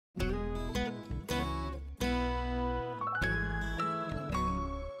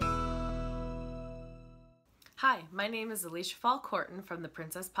Hi, my name is Alicia Fall-Corton from the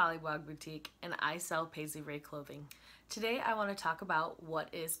Princess Pollywog Boutique, and I sell Paisley Raye clothing. Today I want to talk about what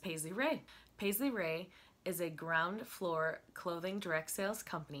is Paisley Raye. Paisley Raye is a ground floor clothing direct sales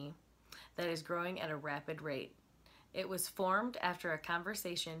company that is growing at a rapid rate. It was formed after a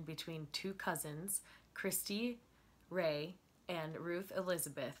conversation between two cousins, Paisley Raye and Ruth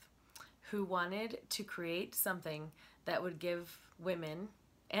Elizabeth, who wanted to create something that would give women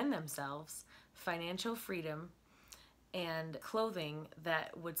and themselves financial freedom and clothing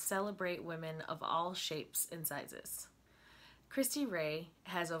that would celebrate women of all shapes and sizes. Paisley Raye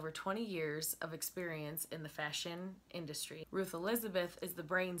has over 20 years of experience in the fashion industry. Ruth Elizabeth is the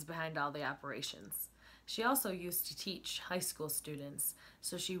brains behind all the operations. She also used to teach high school students,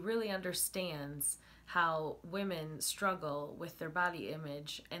 so she really understands how women struggle with their body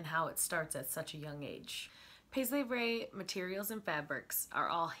image and how it starts at such a young age. Paisley Raye materials and fabrics are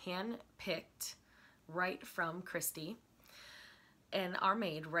all hand-picked right from Christie and are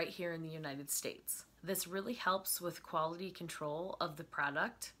made right here in the United States. This really helps with quality control of the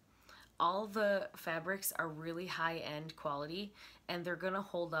product. All the fabrics are really high-end quality and they're gonna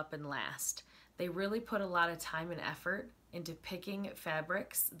hold up and last. They really put a lot of time and effort into picking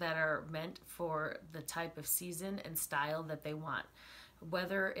fabrics that are meant for the type of season and style that they want.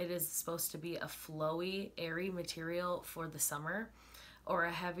 Whether it is supposed to be a flowy, airy material for the summer or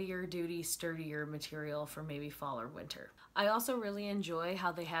a heavier duty, sturdier material for maybe fall or winter. I also really enjoy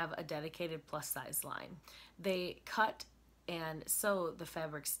how they have a dedicated plus size line. They cut and sew the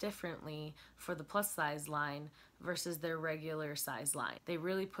fabrics differently for the plus size line versus their regular size line. They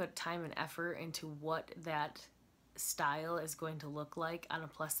really put time and effort into what that style is going to look like on a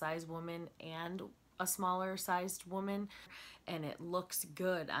plus size woman and a smaller sized woman, and it looks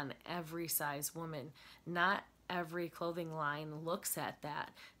good on every size woman. Not every clothing line looks at that.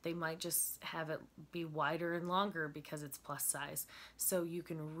 They might just have it be wider and longer because it's plus size. So you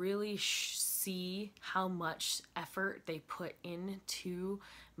can really see how much effort they put into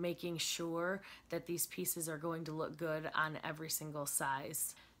making sure that these pieces are going to look good on every single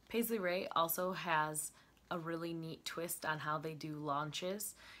size. Paisley Raye also has a really neat twist on how they do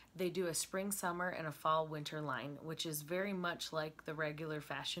launches. They do a spring, summer, and a fall, winter line, which is very much like the regular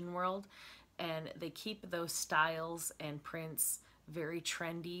fashion world, and they keep those styles and prints very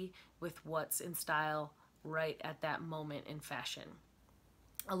trendy with what's in style right at that moment in fashion.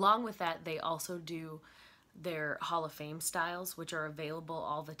 Along with that, they also do their Hall of Fame styles, which are available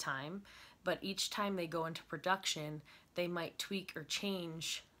all the time, but each time they go into production, they might tweak or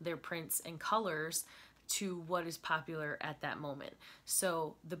change their prints and colors to what is popular at that moment.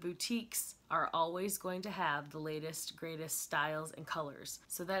 So the boutiques are always going to have the latest, greatest styles and colors.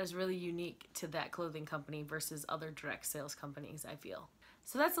 So that is really unique to that clothing company versus other direct sales companies, I feel.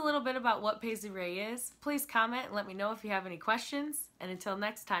 So that's a little bit about what Paisley Raye is. Please comment and let me know if you have any questions. And until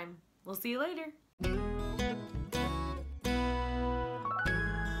next time, we'll see you later.